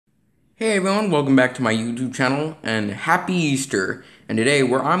Hey everyone, welcome back to my YouTube channel and happy Easter. And today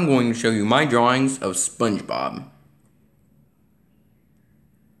I'm going to show you my drawings of SpongeBob.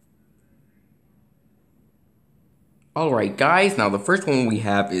 Alright guys, now the first one we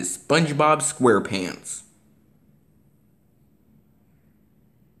have is SpongeBob SquarePants.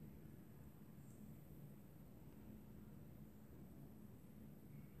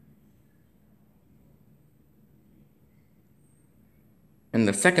 And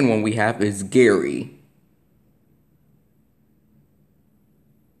the second one we have is Gary.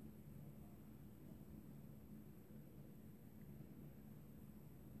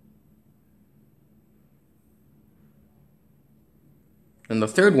 And the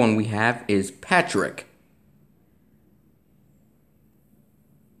third one we have is Patrick.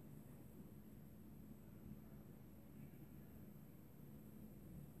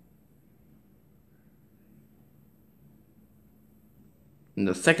 And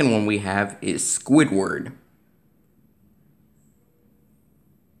the second one we have is Squidward.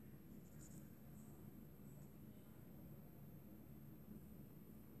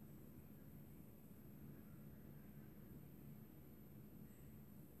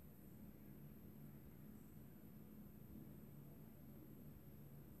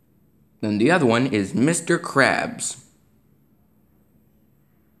 Then the other one is Mr. Krabs.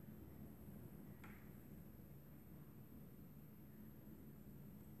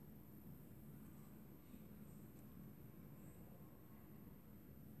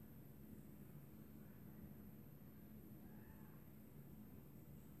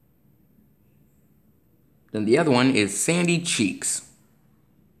 Then the other one is Sandy Cheeks.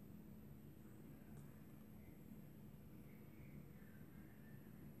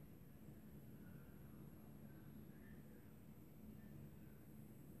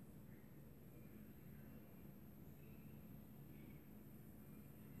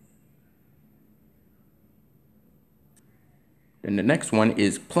 Then the next one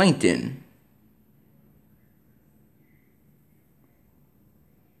is Plankton.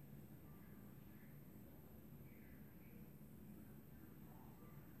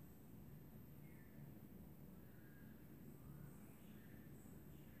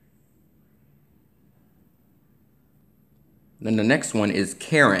 Then the next one is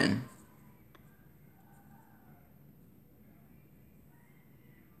Karen.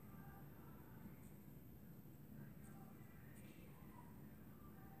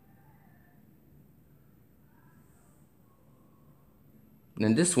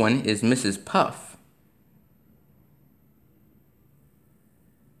 Then this one is Mrs. Puff.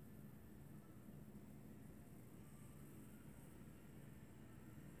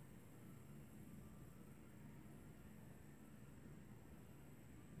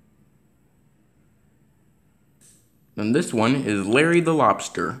 Then this one is Larry the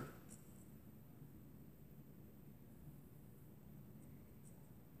Lobster.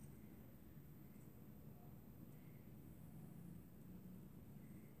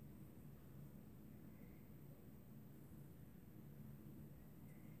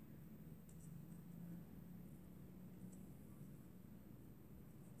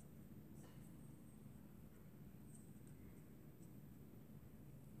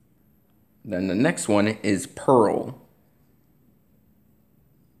 Then the next one is Pearl.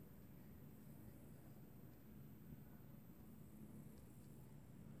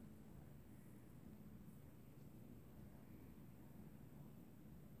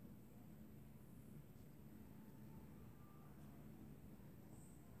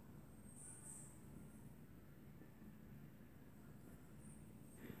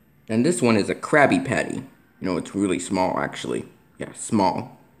 And this one is a Krabby Patty. You know, it's really small actually. Yeah,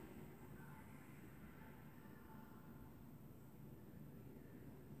 small.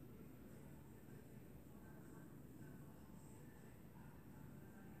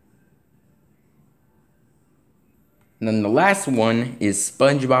 And then the last one is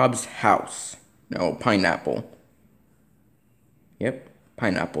SpongeBob's house. No, pineapple. Yep,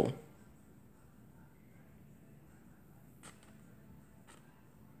 pineapple.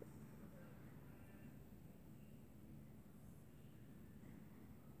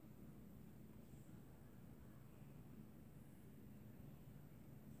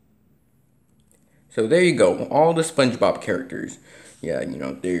 So there you go, all the SpongeBob characters. Yeah,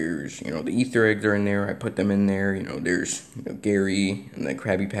 there's, the Easter eggs are in there. I put them in there. There's, Gary and the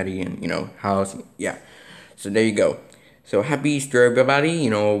Krabby Patty and, House. Yeah. So there you go. So happy Easter, everybody.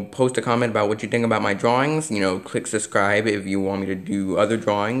 Post a comment about what you think about my drawings. Click subscribe if you want me to do other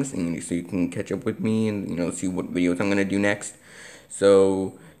drawings, and so you can catch up with me and, see what videos I'm going to do next.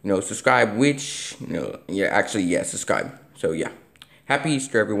 So, subscribe, which, yeah, actually, yeah, subscribe. So, yeah. Happy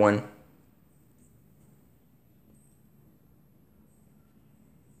Easter, everyone.